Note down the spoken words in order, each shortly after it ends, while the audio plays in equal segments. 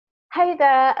Hey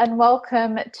there, and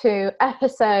welcome to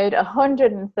episode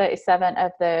 137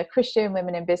 of the Christian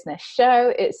Women in Business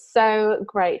show. It's so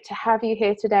great to have you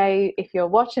here today. If you're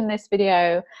watching this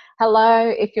video,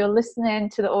 hello. If you're listening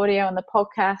to the audio on the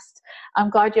podcast, I'm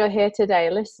glad you're here today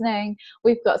listening.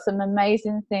 We've got some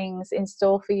amazing things in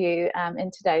store for you in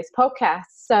today's podcast.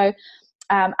 So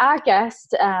our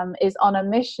guest is on a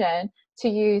mission to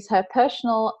use her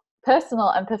personal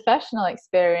and professional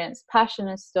experience, passion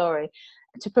and story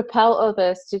to propel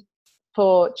others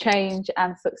for change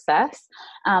and success.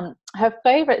 Her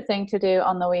favorite thing to do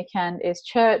on the weekend is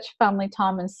church, family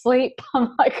time, and sleep.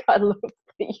 I'm like, I love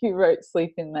that you wrote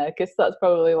sleep in there, because that's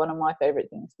probably one of my favorite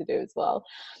things to do as well.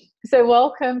 So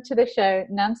welcome to the show,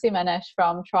 Nancy Menesh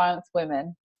from Triumph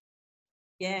Women.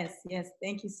 Yes.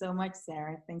 Thank you so much,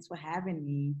 Sarah. Thanks for having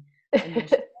me.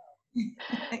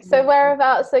 So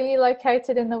whereabouts are you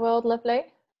located in the world, lovely?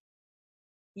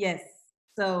 Yes.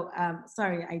 So,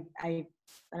 sorry, I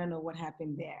don't know what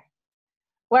happened there.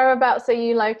 Whereabouts are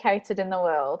you located in the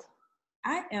world?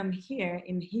 I am here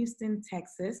in Houston,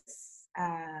 Texas,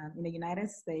 in the United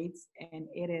States, and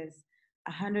it is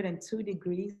 102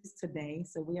 degrees today,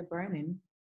 so we are burning.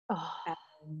 Oh,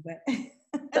 but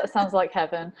that sounds like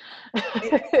heaven.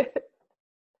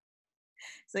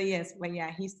 So yes, but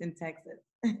yeah, Houston, Texas.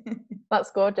 That's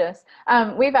gorgeous.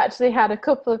 We've actually had a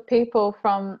couple of people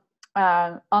from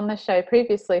on the show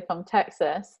previously from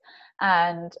Texas,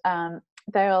 and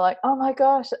they were like, oh my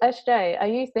gosh, SJ, are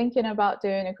you thinking about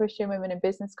doing a Christian Women in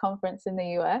Business conference in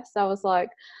the US? I was like,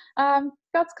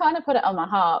 God's kind of put it on my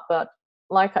heart, but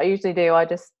like I usually do, I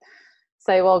just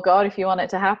say, well, God, if you want it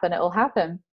to happen, it'll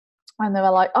happen. And they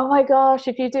were like, oh my gosh,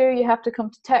 if you do, you have to come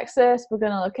to Texas. We're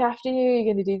going to look after you.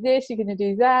 You're going to do this. You're going to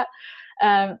do that.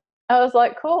 I was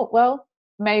like, cool. Well,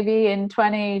 maybe in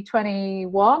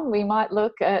 2021, we might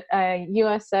look at a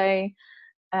USA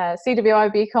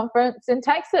CWIB conference in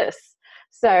Texas.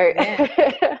 So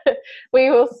yeah.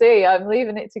 We will see. I'm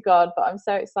leaving it to God, but I'm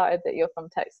so excited that you're from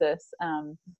Texas.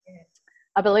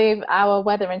 I believe our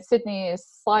weather in Sydney is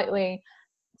slightly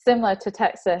similar to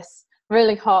Texas.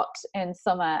 Really hot in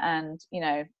summer and,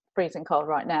 freezing cold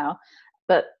right now,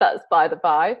 but that's by the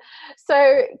by.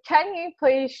 So can you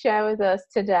please share with us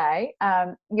today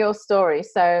your story?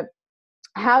 So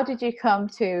how did you come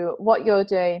to what you're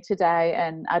doing today?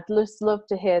 And I'd just love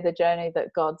to hear the journey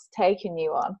that God's taken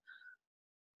you on.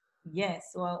 Yes.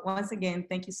 Well, once again,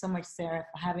 thank you so much, Sarah,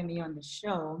 for having me on the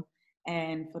show.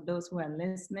 And for those who are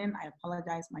listening, I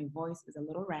apologize. My voice is a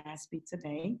little raspy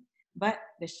today, but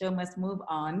the show must move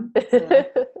on. So,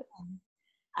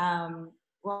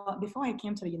 well, before I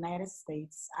came to the United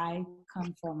States, I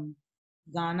come from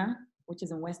Ghana, which is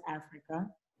in West Africa.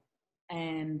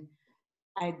 And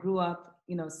I grew up,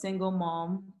 single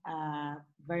mom,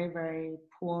 very, very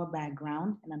poor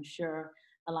background. And I'm sure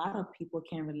a lot of people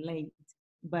can relate.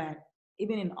 But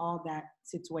even in all that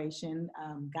situation,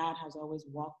 God has always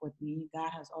walked with me. God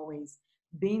has always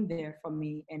been there for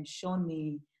me and shown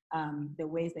me the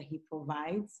ways that he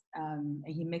provides, and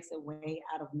he makes a way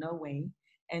out of no way.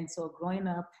 And so growing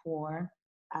up poor,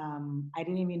 I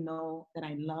didn't even know that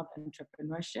I loved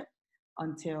entrepreneurship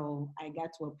until I got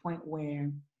to a point where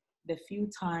the few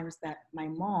times that my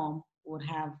mom would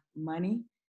have money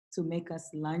to make us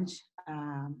lunch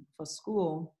for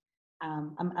school,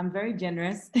 I'm very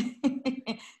generous.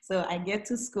 So I get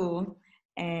to school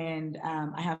and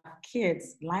I have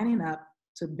kids lining up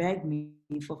to beg me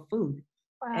for food.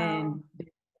 Wow. And the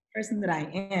person that I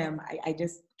am, I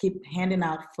just keep handing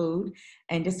out food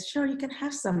and just, sure, you can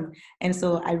have some. And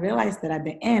so I realized that at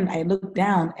the end, I look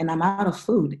down and I'm out of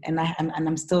food and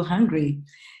I'm still hungry.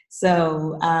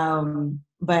 So,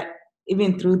 but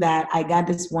even through that, I got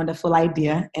this wonderful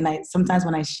idea. And sometimes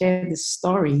when I share this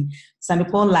story, some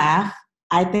people laugh.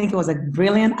 I think it was a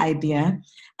brilliant idea.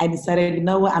 I decided, you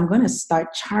know what, I'm going to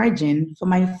start charging for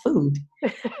my food.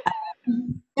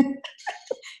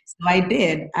 So I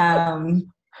did.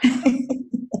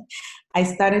 I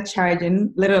started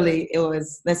charging, literally, it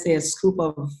was, let's say, a scoop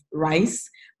of rice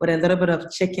with a little bit of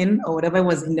chicken or whatever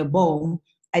was in the bowl.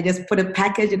 I just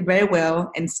packaged it very well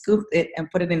and scooped it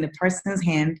and put it in the person's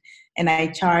hand. And I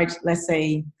charged, let's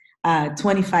say,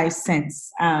 25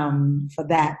 cents for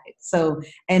that. So,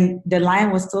 and the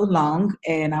line was still long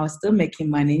and I was still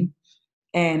making money.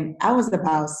 And I was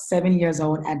about 7 years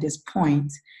old at this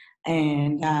point.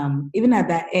 And even at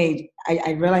that age,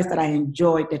 I realized that I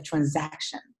enjoyed the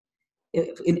transaction.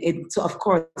 So of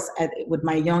course, with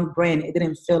my young brain, it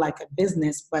didn't feel like a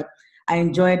business, but I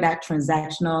enjoyed that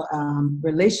transactional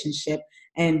relationship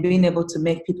and being able to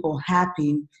make people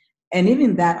happy. And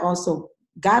even that also,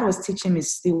 God was teaching me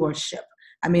stewardship.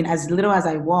 I mean, as little as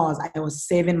I was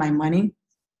saving my money.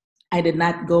 I did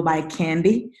not go buy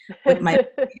candy with my.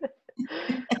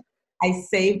 I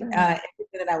saved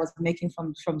everything that I was making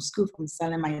from school, from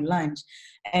selling my lunch.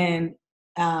 And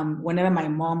whenever my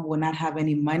mom would not have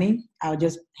any money, I would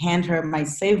just hand her my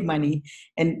saved money.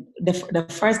 And the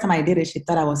first time I did it, she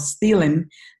thought I was stealing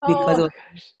because it Oh was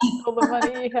gosh, all the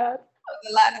money you had.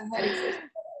 a lot of money. So she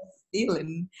thought I was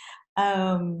stealing.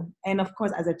 And of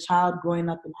course, as a child growing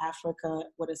up in Africa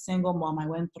with a single mom, I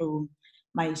went through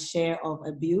my share of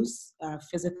abuse,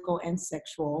 physical and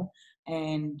sexual.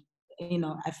 And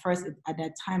at first, at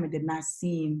that time, it did not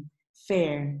seem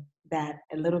fair that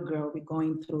a little girl would be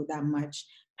going through that much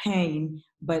pain.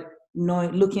 But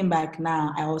looking back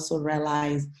now, I also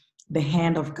realize the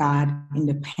hand of God in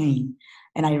the pain.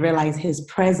 And I realize his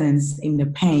presence in the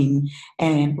pain.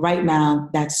 And right now,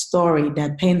 that story,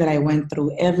 that pain that I went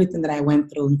through, everything that I went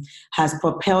through has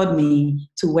propelled me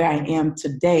to where I am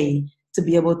today to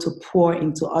be able to pour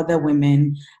into other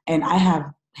women. And I have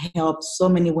helped so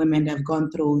many women that have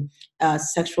gone through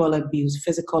sexual abuse,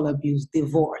 physical abuse,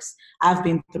 divorce. I've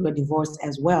been through a divorce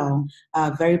as well,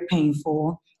 very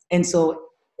painful. And so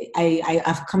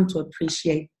I've come to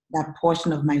appreciate that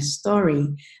portion of my story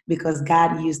because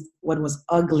God used what was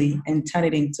ugly and turned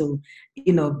it into,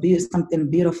 something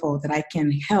beautiful that I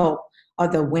can help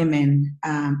other women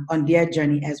on their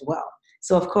journey as well.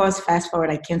 So, of course, fast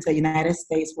forward, I came to the United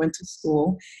States, went to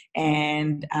school,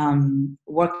 and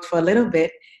worked for a little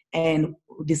bit and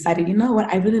decided, you know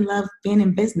what, I really love being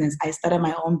in business. I started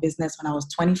my own business when I was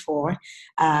 24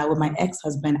 with my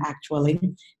ex-husband, actually,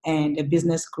 and the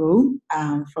business grew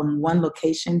from one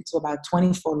location to about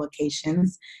 24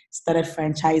 locations, started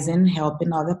franchising,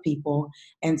 helping other people.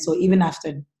 And so even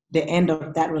after the end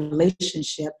of that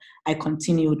relationship, I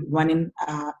continued running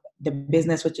the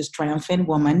business, which is Triumphant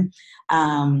Woman,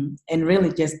 and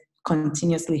really just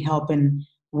continuously helping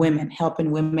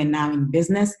women now in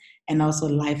business and also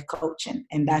life coaching.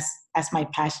 And that's my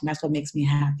passion. That's what makes me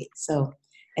happy. So,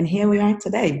 and here we are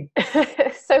today.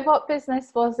 So what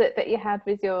business was it that you had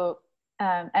with your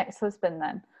ex-husband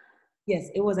then? Yes,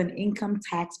 it was an income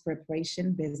tax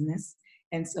preparation business.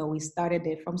 And so we started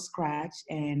it from scratch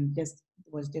and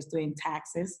was just doing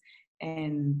taxes.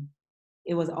 And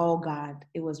it was all God.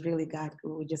 It was really God.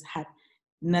 We just had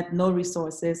no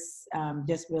resources,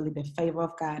 just really the favor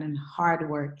of God and hard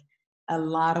work, a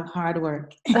lot of hard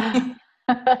work. It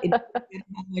doesn't matter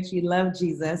how much you love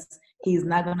Jesus, he's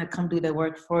not going to come do the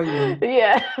work for you.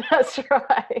 Yeah, that's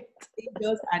right.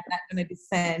 Angels are not going to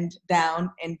descend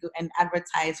down and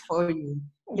advertise for you.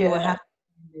 You will have to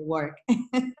do the work.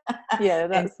 Yeah,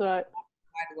 And that's right.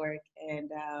 hard work. And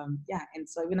and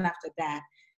so even after that,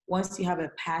 once you have a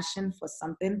passion for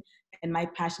something, and my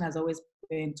passion has always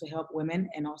been to help women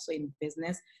and also in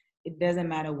business, it doesn't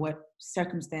matter what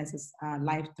circumstances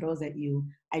life throws at you,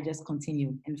 I just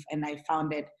continue. And I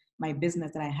founded my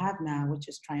business that I have now, which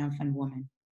is Triumphant Woman.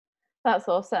 That's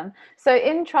awesome. So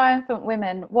in Triumphant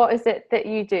Women, what is it that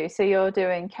you do? So you're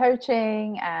doing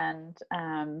coaching and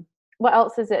what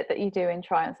else is it that you do in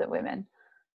Triumphant Women?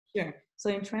 Sure. So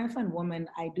in Triumphant Woman,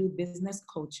 I do business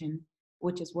coaching,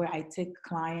 which is where I take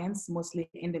clients, mostly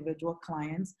individual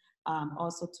clients,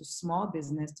 also to small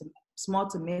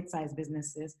to mid-sized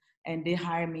businesses, and they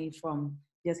hire me from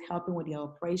just helping with their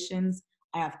operations.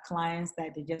 I have clients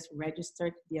that they just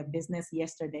registered their business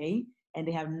yesterday, and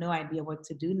they have no idea what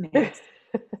to do next.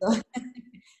 So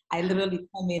I literally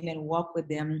come in and walk with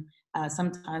them,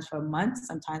 sometimes for a month,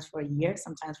 sometimes for a year,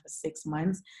 sometimes for 6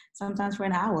 months, sometimes for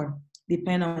an hour,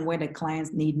 depending on where the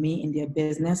clients need me in their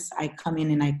business. I come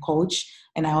in and I coach,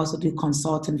 and I also do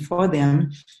consulting for them.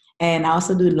 And I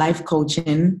also do life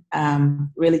coaching,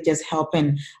 really just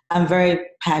helping. I'm very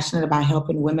passionate about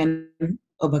helping women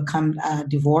overcome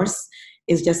divorce.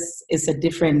 It's a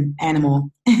different animal.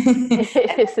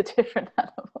 It is a different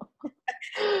animal.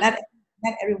 not,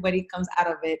 not everybody comes out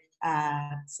of it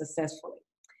successfully.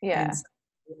 Yeah. And so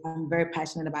I'm very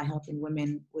passionate about helping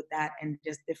women with that and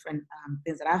just different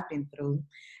things that I've been through.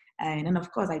 And then,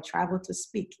 of course, I travel to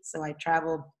speak. So I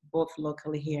travel both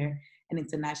locally here and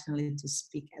internationally to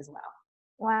speak as well.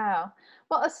 Wow.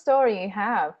 What a story you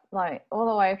have, like all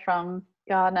the way from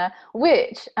Ghana,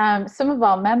 which some of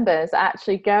our members are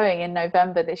actually going in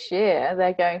November this year.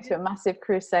 They're going to a massive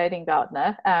crusade in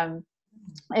Ghana.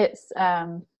 It's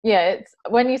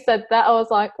when you said that, I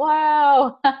was like,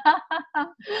 wow,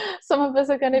 some of us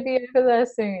are going to be over there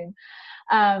soon.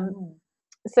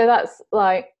 So that's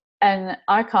like, and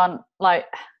I can't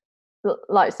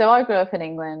so I grew up in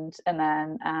England and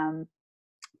then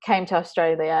came to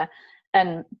Australia,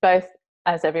 and both,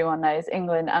 as everyone knows,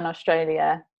 England and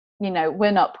Australia,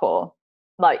 we're not poor.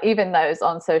 like even those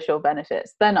on social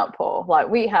benefits, they're not poor. Like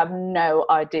we have no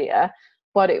idea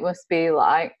what it must be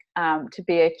like to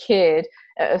be a kid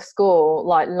at a school,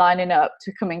 like lining up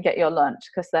to come and get your lunch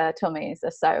because their tummies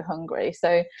are so hungry.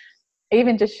 So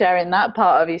even just sharing that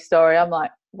part of your story, I'm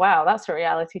like, wow, that's a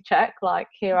reality check. Like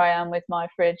here I am with my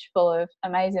fridge full of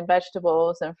amazing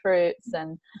vegetables and fruits,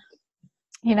 and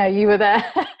you know, you were there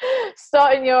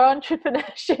starting your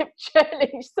entrepreneurship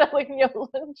journey, selling your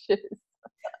lunches.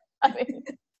 I mean,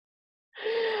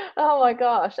 oh my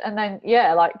gosh. And then,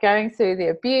 yeah, like going through the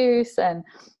abuse and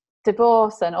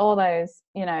divorce and all those,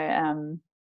 you know,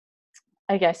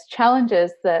 I guess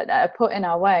challenges that are put in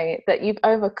our way that you've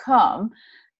overcome.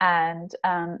 And,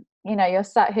 you know, you're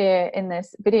sat here in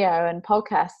this video and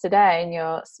podcast today and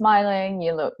you're smiling,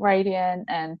 you look radiant,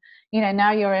 and, you know,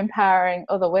 now you're empowering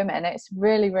other women. It's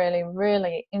really, really,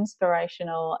 really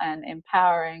inspirational and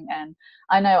empowering. And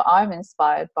I know I'm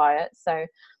inspired by it. So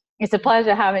it's a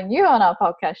pleasure having you on our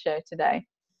podcast show today.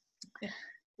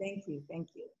 Thank you. Thank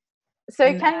you. So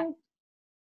and,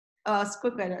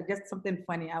 just something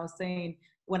funny. I was saying,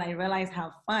 when I realized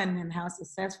how fun and how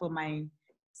successful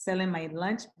selling my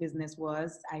lunch business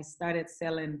was, I started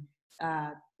selling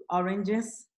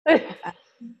oranges. I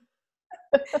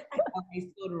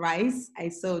sold rice. I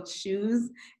sold shoes.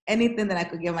 Anything that I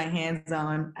could get my hands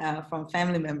on from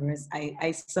family members,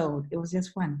 I sold. It was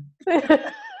just fun.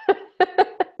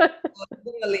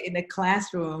 Literally in the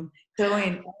classroom,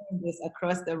 throwing oranges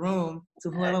across the room to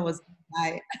whoever was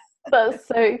by. That's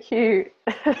so cute.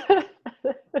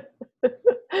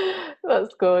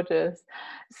 That's gorgeous.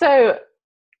 So,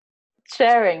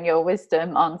 sharing your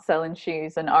wisdom on selling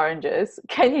shoes and oranges,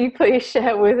 can you please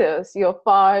share with us your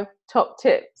 5 top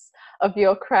tips of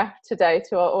your craft today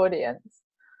to our audience?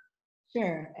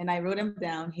 Sure. And I wrote them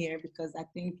down here because I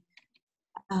think,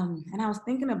 and I was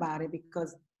thinking about it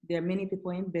because there are many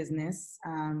people in business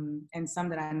and some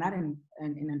that are not in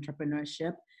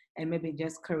entrepreneurship and maybe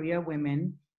just career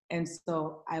women. And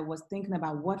so I was thinking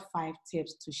about what 5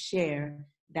 tips to share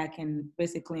that can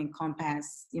basically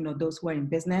encompass, you know, those who are in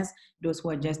business, those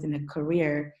who are just in a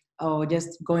career or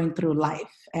just going through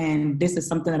life. And this is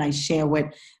something that I share with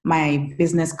my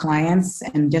business clients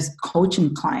and just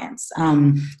coaching clients.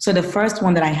 So the first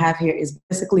one that I have here is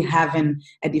basically having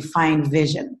a defined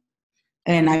vision.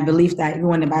 And I believe that even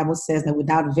when the Bible says that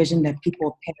without vision that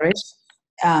people perish,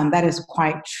 that is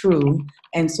quite true.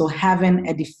 And so having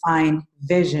a defined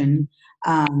vision,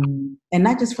 and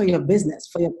not just for your business,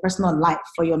 for your personal life,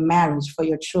 for your marriage, for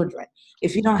your children.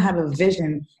 If you don't have a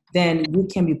vision, then you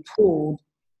can be pulled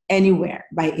anywhere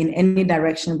in any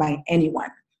direction by anyone.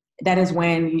 That is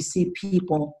when you see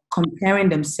people comparing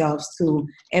themselves to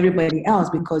everybody else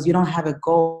because you don't have a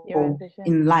goal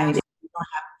in life. You don't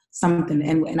have something.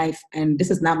 And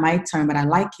this is not my term, but I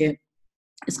like it.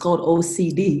 It's called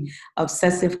OCD,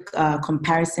 obsessive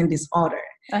comparison disorder.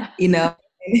 You know,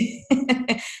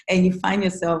 and you find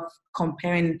yourself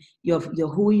comparing your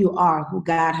who you are, who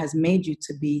God has made you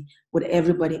to be, with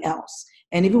everybody else.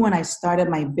 And even when I started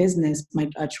my business, my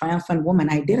Triumphant Woman,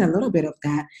 I did a little bit of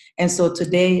that. And so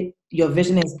today, your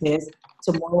vision is this.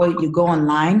 Tomorrow, you go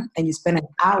online and you spend an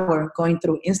hour going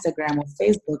through Instagram or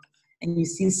Facebook, and you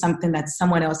see something that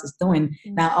someone else is doing.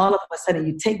 Mm-hmm. Now, all of a sudden,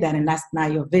 you take that, and that's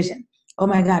not your vision. Oh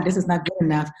my God, this is not good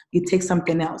enough. You take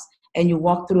something else, and you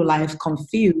walk through life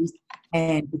confused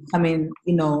and becoming,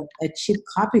 you know, a cheap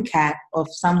copycat of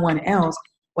someone else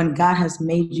when God has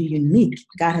made you unique.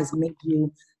 God has made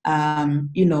you,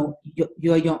 you know,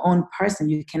 you're your own person.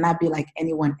 You cannot be like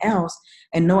anyone else,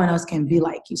 and no one else can be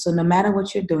like you. So no matter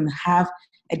what you're doing, have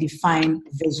a defined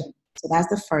vision. So that's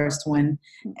the first one.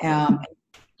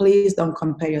 Please don't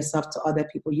compare yourself to other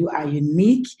people. You are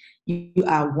unique. You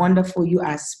are wonderful. You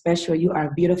are special. You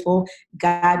are beautiful.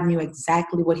 God knew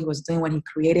exactly what he was doing when he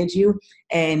created you,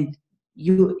 and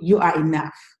you are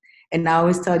enough. And I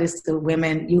always tell this to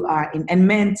women, and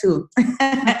men too.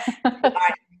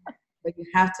 But you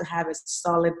have to have a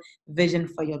solid vision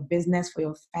for your business, for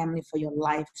your family, for your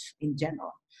life in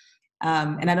general.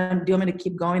 And do you want me to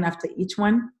keep going after each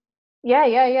one?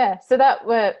 Yeah. So that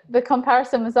the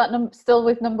comparison, was that still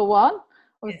with number 1? Or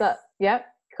was that, yeah,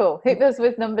 cool. Hit us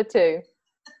with number 2.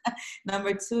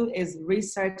 Number 2 is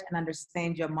research and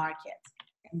understand your market.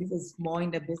 And this is more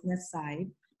in the business side.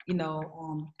 You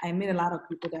know, I meet a lot of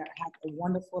people that have a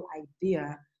wonderful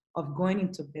idea of going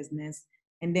into business,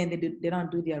 and then they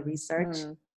don't do their research.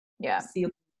 See,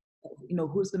 you know,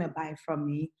 who's going to buy from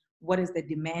me? What is the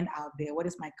demand out there? What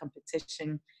is my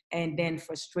competition? And then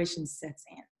frustration sets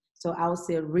in. So I would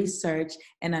say research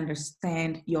and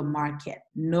understand your market.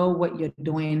 Know what you're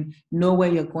doing, know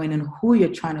where you're going, and who you're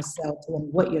trying to sell to,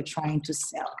 and what you're trying to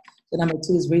sell. So number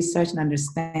 2 is research and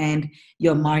understand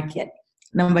your market.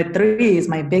 Number 3 is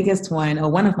my biggest one, or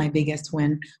one of my biggest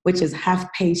one, which is have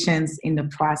patience in the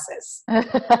process.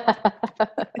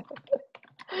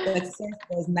 Success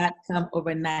does not come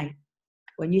overnight.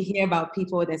 When you hear about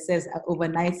people that says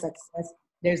overnight success,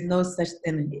 there's no such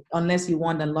thing unless you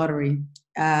won the lottery.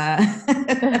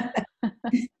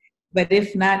 But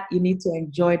if not, you need to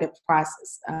enjoy the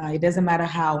process. It doesn't matter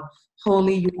how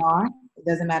holy you are. It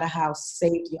doesn't matter how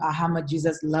saved you are, how much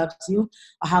Jesus loves you,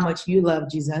 or how much you love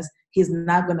Jesus. He's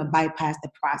not going to bypass the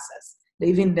process.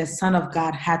 Even the Son of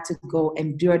God had to go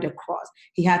endure the cross.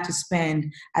 He had to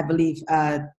spend, I believe,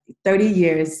 30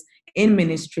 years in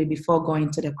ministry before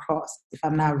going to the cross, if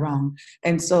I'm not wrong.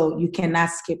 And so you cannot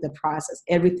skip the process.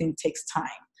 Everything takes time.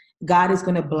 God is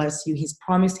going to bless you. He's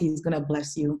promised he's going to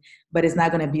bless you, but it's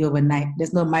not going to be overnight.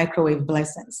 There's no microwave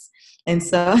blessings. And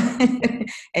so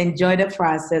enjoy the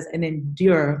process and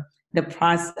endure the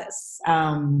process.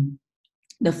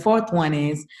 The fourth one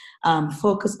is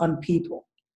focus on people.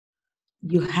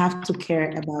 You have to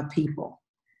care about people.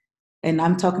 And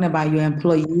I'm talking about your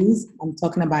employees. I'm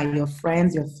talking about your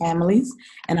friends, your families,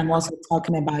 and I'm also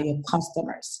talking about your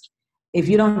customers. If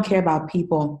you don't care about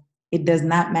people, it does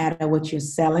not matter what you're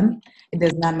selling. It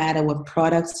does not matter what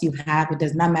products you have. It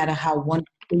does not matter how wonderful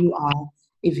you are.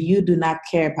 If you do not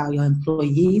care about your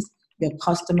employees, your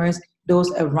customers,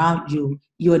 those around you,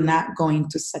 you're not going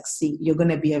to succeed. You're going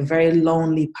to be a very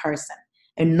lonely person.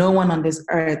 And no one on this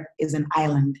earth is an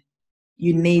island.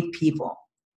 You need people.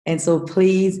 And so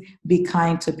please be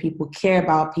kind to people, care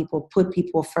about people, put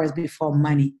people first before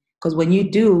money. Because when you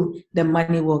do, the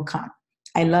money will come.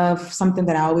 I love something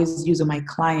that I always use with my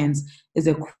clients is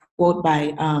a quote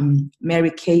by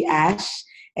Mary Kay Ash.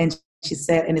 And she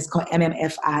said, and it's called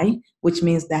MMFI, which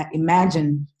means that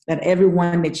imagine that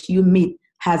everyone that you meet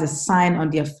has a sign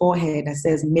on their forehead that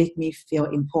says, make me feel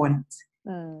important.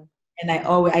 And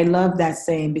I love that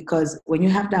saying, because when you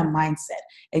have that mindset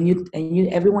and you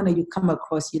everyone that you come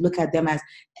across, you look at them as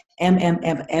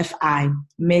MMFI,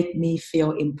 make me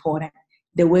feel important.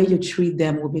 The way you treat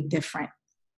them will be different,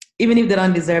 even if they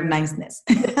don't deserve niceness.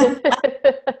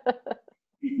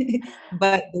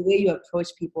 But the way you approach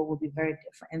people will be very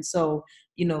different. And so,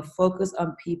 focus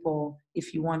on people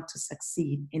if you want to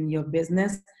succeed in your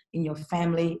business, in your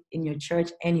family, in your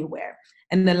church, anywhere.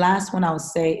 And the last one I would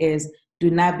say is, do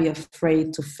not be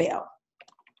afraid to fail.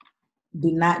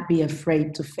 Do not be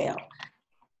afraid to fail.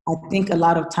 I think a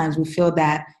lot of times we feel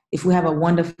that if we have a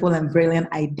wonderful and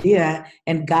brilliant idea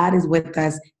and God is with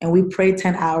us and we pray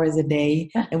 10 hours a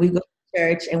day and we go to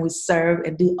church and we serve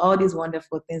and do all these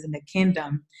wonderful things in the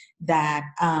kingdom, that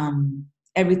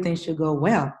everything should go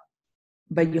well.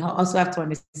 But you also have to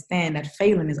understand that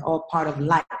failing is all part of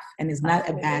life and it's not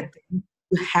a bad thing.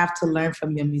 You have to learn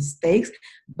from your mistakes,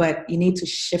 but you need to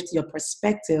shift your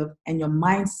perspective and your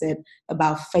mindset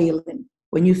about failing.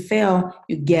 When you fail,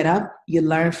 you get up, you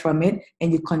learn from it,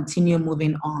 and you continue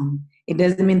moving on. It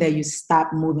doesn't mean that you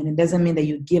stop moving. It doesn't mean that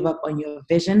you give up on your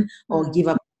vision or give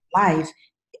up on life.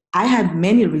 I had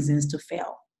many reasons to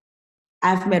fail.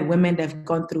 I've met women that have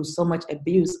gone through so much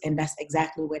abuse, and that's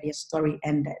exactly where their story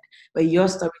ended. But your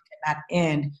story cannot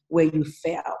end where you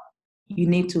fail. You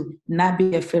need to not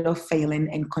be afraid of failing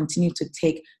and continue to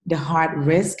take the hard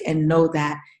risk and know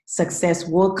that success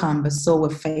will come, but so will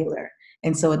failure.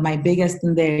 And so my biggest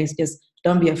thing there is just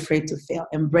don't be afraid to fail.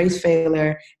 Embrace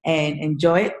failure and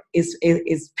enjoy it.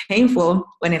 It's painful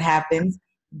when it happens,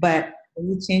 but when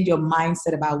you change your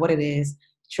mindset about what it is,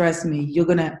 trust me, you're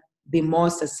going to be more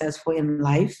successful in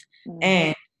life.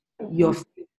 And your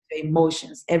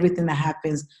emotions, everything that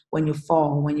happens when you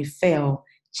fall, when you fail,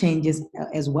 changes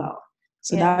as well.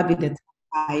 So that would be the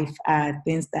 5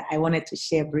 things that I wanted to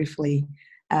share briefly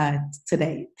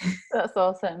today. That's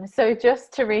awesome. So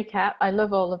just to recap, I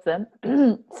love all of them.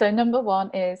 So number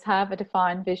 1 is have a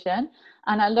defined vision.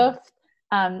 And I love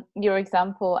your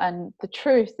example. And the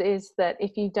truth is that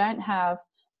if you don't have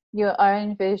your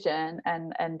own vision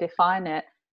and define it,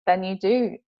 then you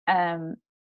do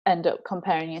end up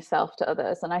comparing yourself to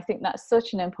others. And I think that's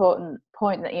such an important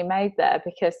point that you made there,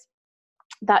 because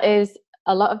that is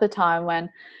a lot of the time when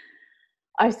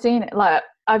I've seen it. Like,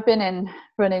 I've been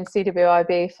running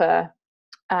CWIB for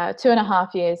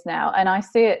 2.5 years now, and I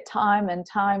see it time and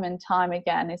time and time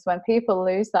again, is when people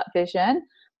lose that vision,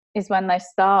 is when they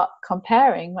start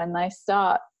comparing, when they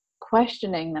start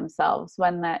questioning themselves,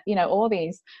 when all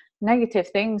these negative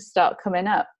things start coming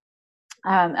up.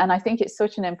 And I think it's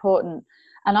such an important,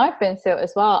 and I've been through it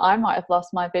as well. I might have lost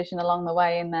my vision along the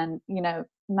way, and then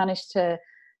managed to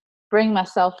bring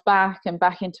myself back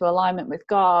into alignment with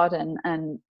God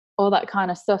and all that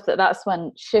kind of stuff. That's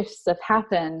when shifts have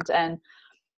happened. And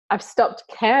I've stopped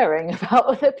caring about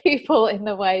other people in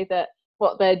the way that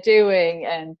what they're doing,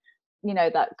 and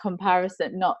that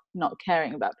comparison, not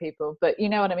caring about people, but you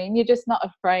know what I mean, you're just not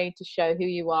afraid to show who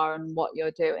you are and what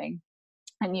you're doing,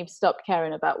 and you've stopped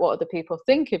caring about what other people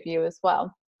think of you as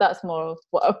well. That's more of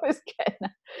what I was getting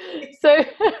at. So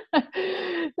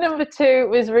number 2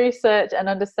 was research and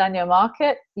understand your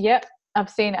market. Yep, I've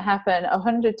seen it happen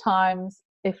 100 times,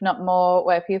 if not more,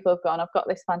 where people have gone, I've got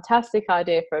this fantastic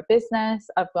idea for a business.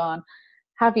 I've gone,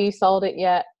 have you sold it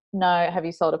yet? No. Have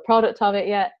you sold a product of it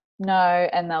yet? No.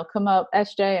 And they'll come up,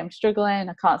 SJ, I'm struggling,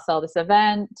 I can't sell this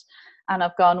event. And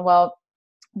I've gone, well,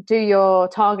 do your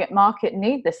target market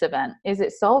need this event? Is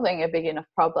it solving a big enough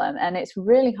problem? And it's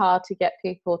really hard to get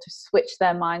people to switch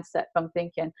their mindset from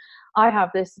thinking, I have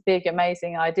this big,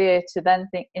 amazing idea, to then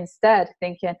instead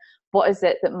thinking, what is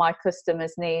it that my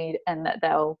customers need and that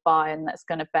they'll buy and that's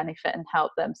going to benefit and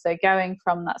help them? So going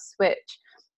from that switch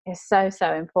is so,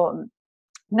 so important.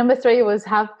 Number 3 was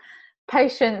have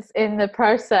patience in the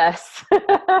process.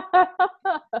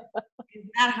 It's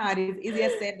not hard. It's easier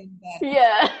said than done.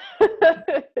 Yeah.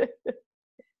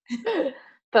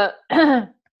 But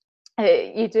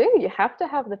you have to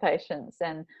have the patience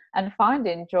and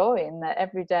finding joy in the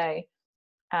everyday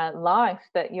life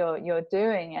that you're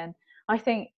doing. And I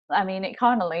think, it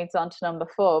kind of leads on to number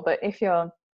 4, but if you're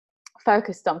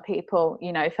focused on people,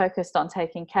 focused on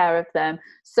taking care of them,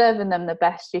 serving them the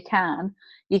best you can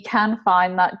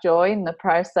find that joy in the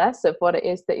process of what it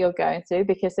is that you're going through,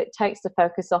 because it takes the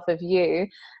focus off of you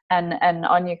and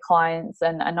on your clients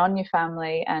and on your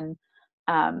family. And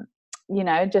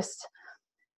just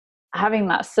having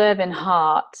that serving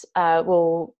heart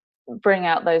will bring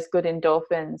out those good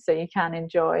endorphins, so you can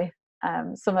enjoy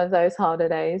some of those harder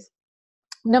days.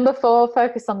 Number 4,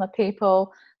 focus on the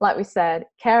people. Like we said,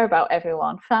 care about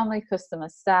everyone, family,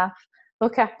 customers, staff.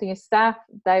 Look after your staff.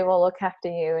 They will look after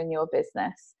you and your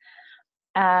business.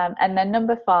 And then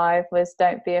number 5 was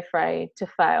don't be afraid to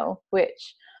fail,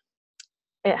 which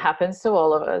it happens to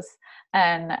all of us.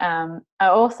 And I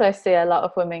also see a lot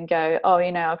of women go, oh,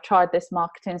 I've tried this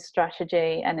marketing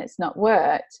strategy and it's not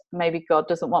worked. Maybe God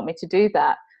doesn't want me to do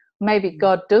that. Maybe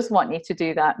God does want you to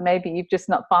do that. Maybe you've just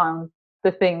not found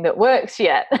the thing that works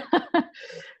yet.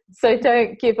 So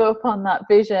don't give up on that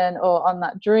vision or on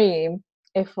that dream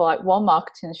if like one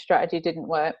marketing strategy didn't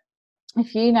work.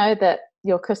 If you know that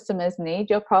your customers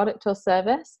need your product or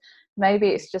service, maybe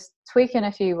it's just tweaking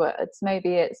a few words.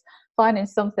 Maybe it's finding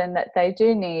something that they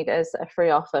do need as a free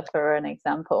offer, for an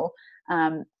example.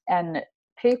 And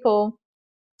people,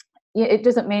 it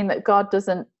doesn't mean that God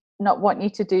doesn't not want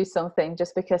you to do something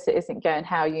just because it isn't going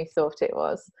how you thought it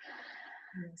was.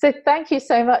 So thank you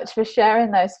so much for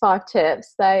sharing those 5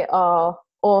 tips. They are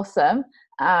awesome.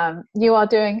 You are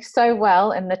doing so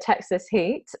well in the Texas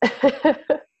heat.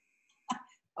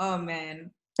 Oh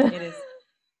man, it is.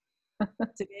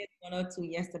 Today is 102.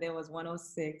 Yesterday was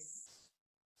 106.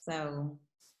 So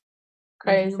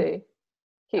crazy.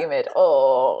 Humid.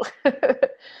 Oh.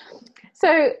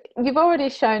 So you've already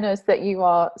shown us that you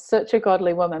are such a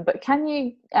godly woman, but can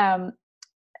you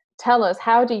tell us,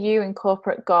 how do you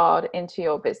incorporate God into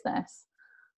your business?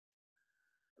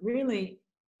 Really,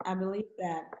 I believe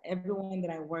that everyone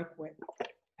that I work with,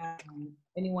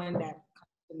 anyone that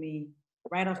comes to me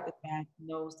right off the bat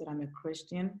knows that I'm a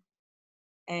Christian.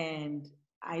 And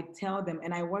I tell them,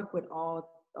 and I work with all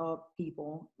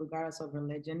people, regardless of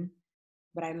religion,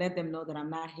 but I let them know that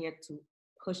I'm not here to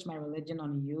push my religion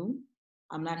on you.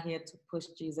 I'm not here to push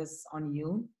Jesus on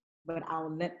you, but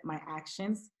I'll let my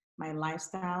actions, my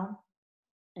lifestyle,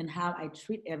 and how I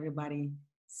treat everybody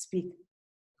speak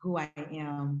who I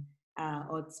am,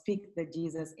 or speak the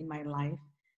Jesus in my life,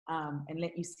 and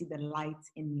let you see the light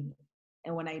in me.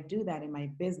 And when I do that in my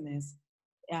business,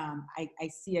 I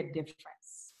see a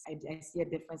difference. I see a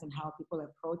difference in how people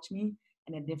approach me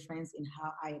and a difference in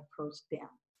how I approach them.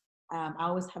 I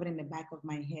always have it in the back of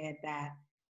my head that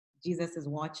Jesus is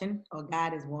watching, or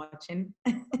God is watching,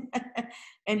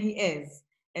 and He is.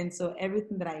 And so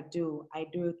everything that I do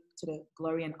it to the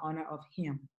glory and honor of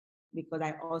Him, because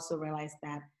I also realize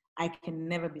that I can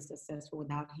never be successful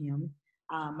without Him.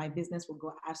 My business will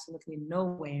go absolutely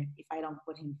nowhere if I don't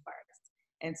put Him first.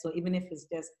 And so even if it's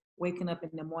just waking up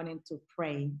in the morning to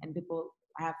pray, and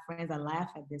I have friends that laugh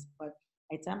at this, but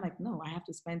I tell them, like, no, I have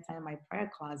to spend time in my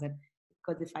prayer closet,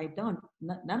 because if I don't,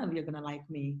 none of you are going to like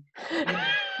me. You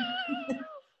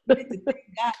need to thank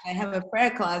God I have a prayer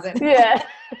closet. Yeah.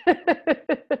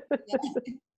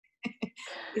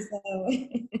 So,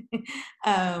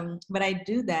 but I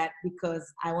do that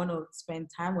because I want to spend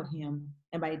time with Him.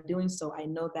 And by doing so, I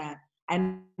know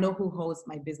who holds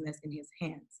my business in His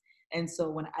hands. And so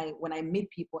when I meet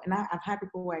people, and I've had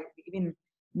people who are even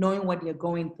knowing what they're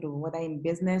going through, whether in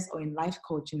business or in life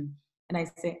coaching, and I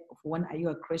say, one, are you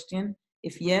a Christian?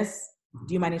 If yes,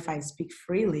 do you mind if I speak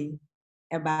freely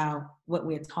about what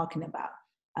we're talking about?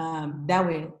 That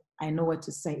way I know what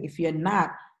to say. If you're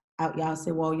not, I'll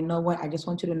say, well, you know what? I just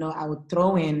want you to know I would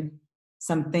throw in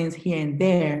some things here and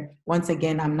there. Once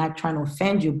again, I'm not trying to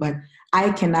offend you, but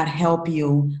I cannot help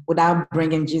you without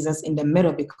bringing Jesus in the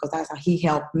middle, because that's how he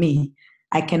helped me.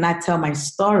 I cannot tell my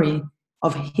story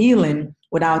of healing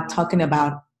without talking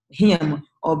about him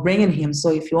or bringing him. So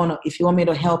if you want me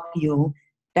to help you,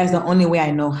 that's the only way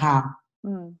I know how.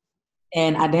 Mm.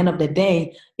 And at the end of the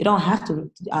day, you don't have to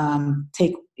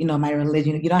take, my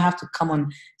religion. You don't have to come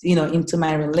on, into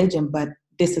my religion, but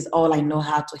this is all I know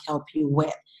how to help you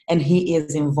with. And he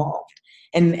is involved.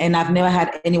 And I've never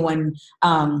had anyone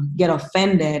get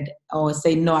offended or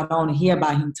say, no, I don't want to hear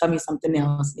about him. Tell me something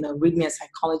else. Read me a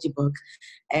psychology book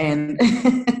and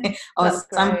or That's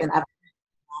something. great.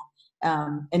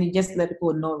 And you just let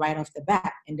people know right off the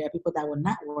bat. And there are people that will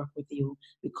not work with you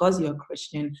because you're a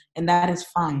Christian, and that is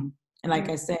fine. And like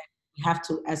I said, we have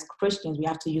to, as Christians, we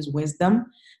have to use wisdom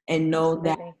and know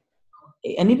Absolutely.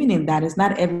 that. And even in that, it's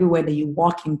not everywhere that you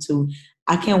walk into.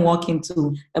 I can't walk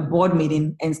into a board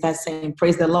meeting and start saying,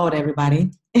 praise the Lord,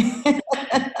 everybody.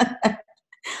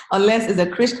 Unless it's a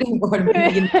Christian board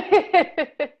meeting. I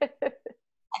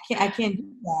can't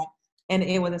do that. And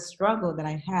it was a struggle that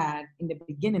I had in the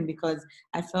beginning, because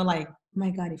I felt like, oh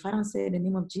my God, if I don't say the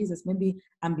name of Jesus, maybe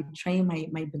I'm betraying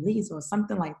my beliefs or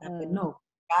something like that. But no,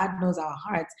 God knows our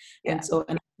hearts. Yeah. And so,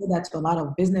 and I say that to a lot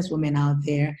of business women out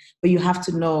there, but you have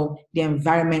to know the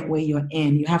environment where you're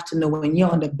in. You have to know when you're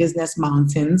on the business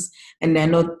mountains, and I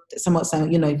know some,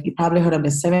 you probably heard of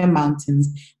the 7 mountains.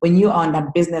 When you're on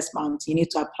that business mountain, you need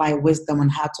to apply wisdom on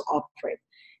how to operate,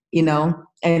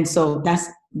 and so that's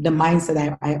the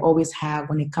mindset I always have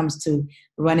when it comes to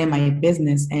running my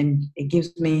business, and it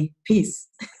gives me peace.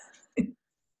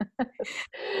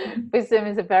 Wisdom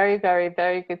is a very, very,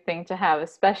 very good thing to have,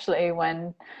 especially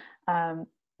when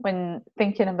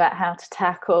thinking about how to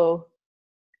tackle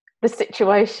the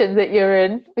situation that you're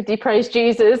in. With you praise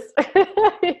Jesus.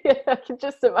 Yeah, I can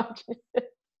just imagine.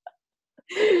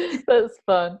 That's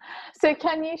fun. So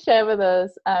can you share with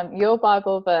us your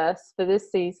Bible verse for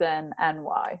this season and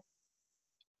why?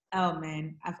 Oh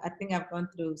man, I think I've gone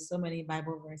through so many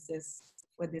Bible verses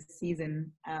for this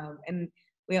season, and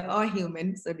we're all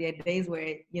human. So there are days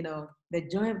where the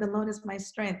joy of the Lord is my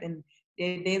strength, and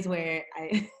there are days where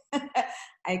I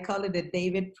I call it the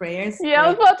David prayers. Yeah, I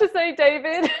was about to say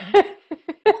David.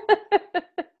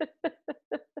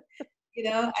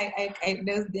 I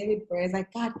those David prayers,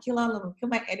 like, God, kill all of them, kill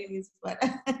my enemies, but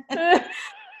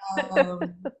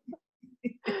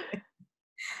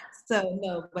so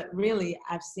no, but really,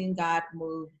 I've seen God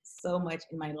move so much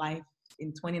in my life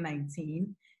in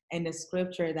 2019. And the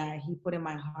scripture that he put in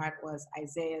my heart was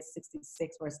Isaiah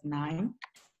 66, verse 9,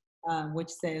 which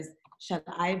says, shall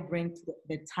I bring to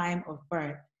the time of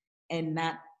birth and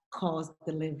not cause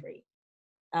delivery,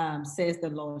 says the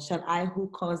Lord. Shall I who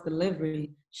cause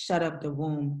delivery shut up the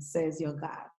womb, says your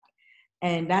God.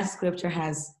 And that scripture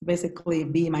has basically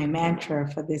been my mantra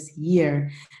for this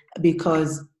year,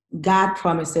 because God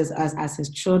promises us as his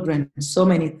children so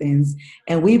many things,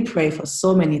 and we pray for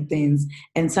so many things.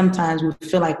 And sometimes we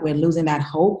feel like we're losing that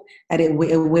hope that it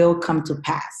will come to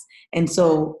pass. And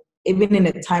so even in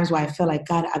the times where I feel like,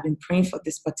 God, I've been praying for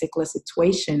this particular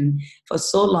situation for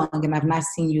so long and I've not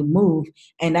seen you move.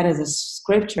 And that is a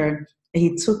scripture that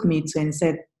he took me to and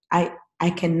said, I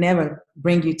can never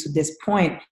bring you to this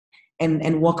point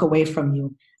and walk away from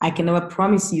you. I can never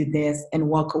promise you this and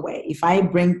walk away. If I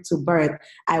bring to birth,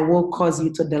 I will cause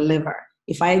you to deliver.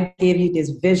 If I give you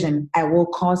this vision, I will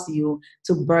cause you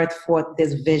to birth forth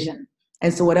this vision.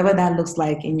 And so whatever that looks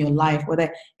like in your life,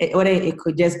 whether it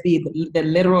could just be the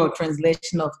literal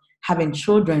translation of having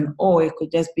children, or it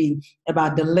could just be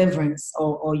about deliverance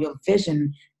or your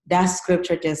vision, that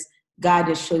scripture God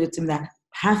just showed it to me that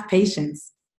have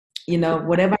patience.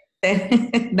 Whatever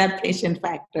that patient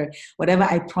factor, whatever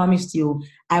I promised you,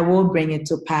 I will bring it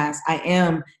to pass. I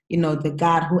am, the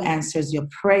God who answers your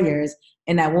prayers,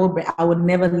 and I will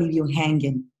never leave you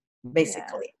hanging,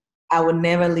 basically. Yeah. I will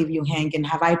never leave you hanging.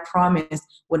 Have I promised,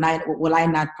 will I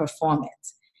not perform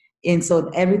it? And so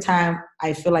every time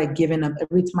I feel like giving up,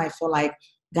 every time I feel like,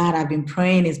 God, I've been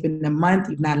praying, it's been a month,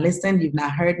 you've not listened, you've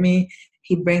not heard me,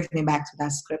 he brings me back to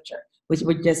that scripture, which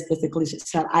would just basically,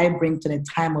 shall I bring to the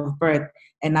time of birth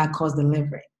and not cause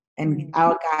delivery? And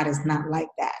our God is not like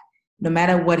that. No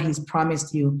matter what he's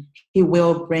promised you, he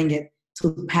will bring it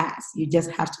to pass. You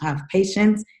just have to have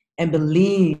patience and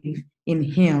believe in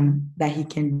him that he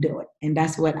can do it. And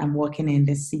that's what I'm working in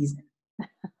this season.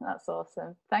 That's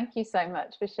awesome. Thank you so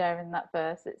much for sharing that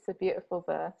verse. It's a beautiful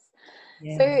verse.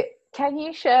 Yeah. So can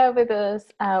you share with us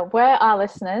where our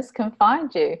listeners can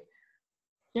find you?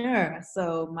 Sure.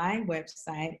 So my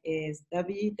website is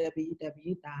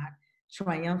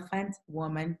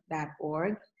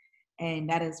www.triumphantwoman.org. And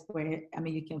that is where,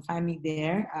 you can find me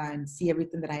there and see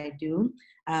everything that I do.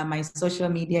 My social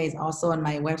media is also on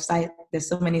my website. There's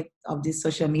so many of these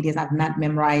social medias I've not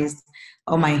memorized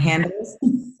all my handles.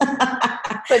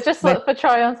 But just look for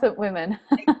Triumphant Women.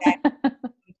 Exactly.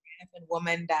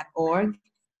 triumphantwoman.org.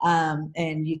 And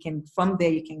from there,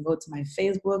 you can go to my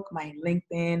Facebook, my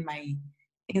LinkedIn, my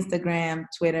Instagram,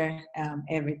 Twitter,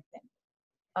 everything.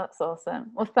 That's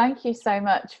awesome. Well, thank you so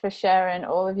much for sharing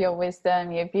all of your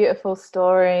wisdom, your beautiful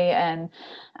story, and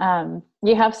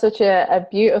you have such a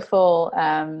beautiful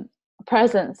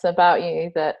presence about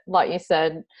you that, like you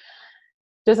said,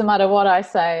 doesn't matter what I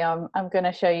say, I'm going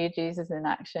to show you Jesus in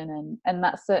action, and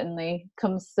that certainly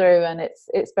comes through, and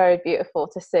it's very beautiful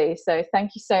to see. So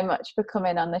thank you so much for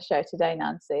coming on the show today,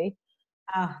 Nancy.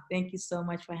 Oh, thank you so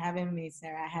much for having me,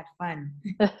 Sarah. I had fun.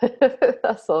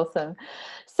 That's awesome.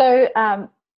 So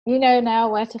you know now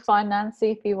where to find Nancy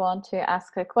if you want to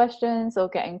ask her questions or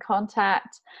get in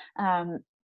contact.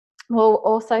 We'll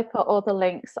also put all the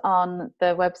links on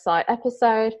the website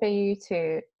episode for you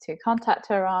to contact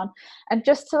her on. And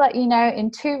just to let you know, in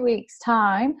 2 weeks'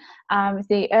 time,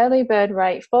 the early bird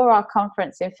rate for our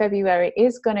conference in February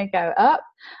is going to go up.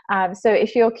 So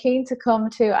if you're keen to come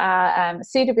to our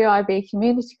CWIB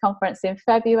Community Conference in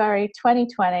February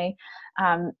 2020,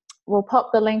 we'll pop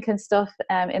the link and stuff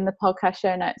in the podcast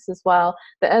show notes as well.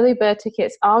 The early bird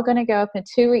tickets are going to go up in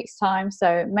 2 weeks' time,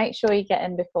 so make sure you get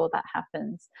in before that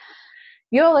happens.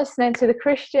 You're listening to the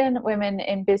Christian Women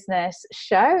in Business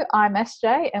show. I'm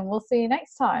SJ, and we'll see you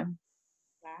next time.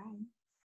 Bye.